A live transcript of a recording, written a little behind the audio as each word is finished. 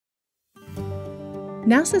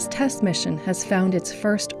NASA's TESS mission has found its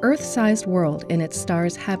first Earth-sized world in its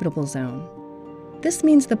star's habitable zone. This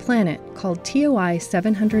means the planet, called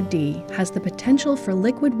TOI700 has the potential for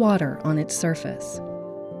liquid water on its surface.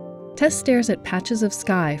 TESS stares at patches of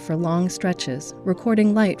sky for long stretches,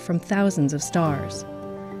 recording light from thousands of stars.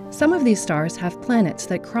 Some of these stars have planets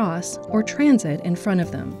that cross or transit in front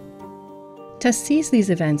of them. TESS sees these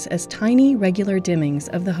events as tiny, regular dimmings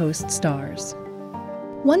of the host stars.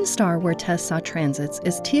 One star where TESS saw transits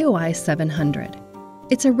is TOI700.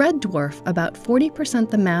 It's a red dwarf about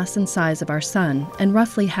 40% the mass and size of our Sun and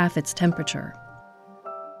roughly half its temperature.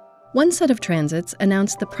 One set of transits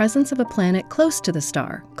announced the presence of a planet close to the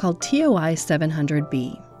star, called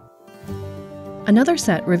TOI700b. Another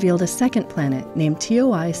set revealed a second planet named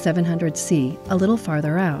TOI700c a little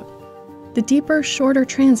farther out. The deeper, shorter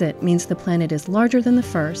transit means the planet is larger than the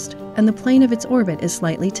first, and the plane of its orbit is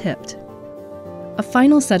slightly tipped. A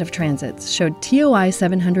final set of transits showed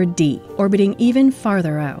TOI700d orbiting even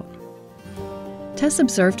farther out. TESS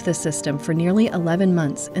observed this system for nearly 11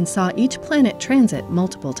 months and saw each planet transit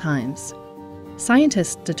multiple times.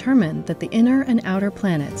 Scientists determined that the inner and outer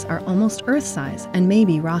planets are almost Earth-size and may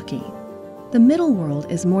be rocky. The middle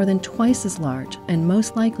world is more than twice as large and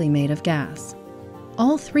most likely made of gas.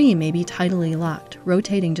 All three may be tidally locked,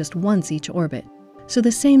 rotating just once each orbit, so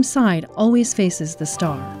the same side always faces the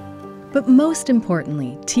star. But most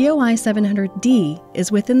importantly, TOI700d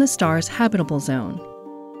is within the star's habitable zone.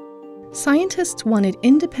 Scientists wanted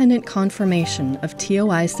independent confirmation of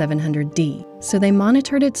TOI700d, so they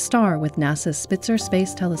monitored its star with NASA's Spitzer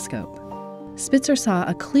Space Telescope. Spitzer saw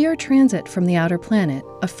a clear transit from the outer planet,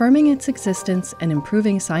 affirming its existence and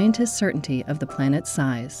improving scientists' certainty of the planet's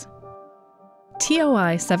size.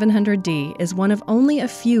 TOI700d is one of only a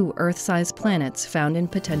few Earth-sized planets found in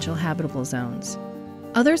potential habitable zones.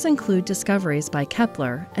 Others include discoveries by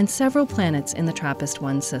Kepler and several planets in the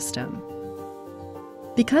TRAPPIST-1 system.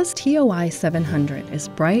 Because TOI700 is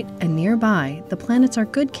bright and nearby, the planets are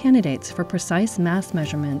good candidates for precise mass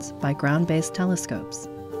measurements by ground-based telescopes.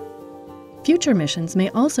 Future missions may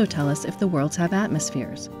also tell us if the worlds have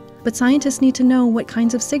atmospheres, but scientists need to know what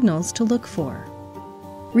kinds of signals to look for.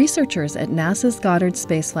 Researchers at NASA's Goddard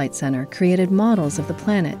Space Flight Center created models of the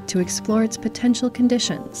planet to explore its potential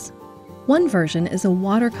conditions. One version is a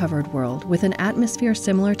water-covered world with an atmosphere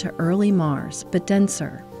similar to early Mars, but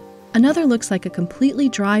denser. Another looks like a completely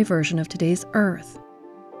dry version of today's Earth.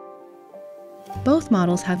 Both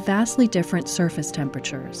models have vastly different surface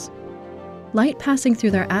temperatures. Light passing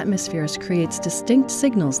through their atmospheres creates distinct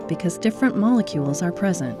signals because different molecules are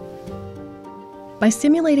present. By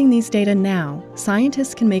simulating these data now,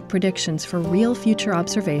 scientists can make predictions for real future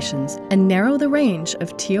observations and narrow the range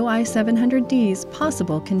of TOI700d's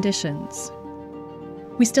possible conditions.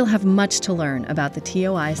 We still have much to learn about the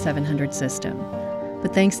TOI700 system,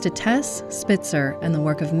 but thanks to TESS, Spitzer, and the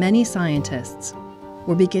work of many scientists,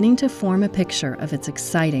 we're beginning to form a picture of its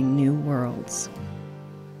exciting new worlds.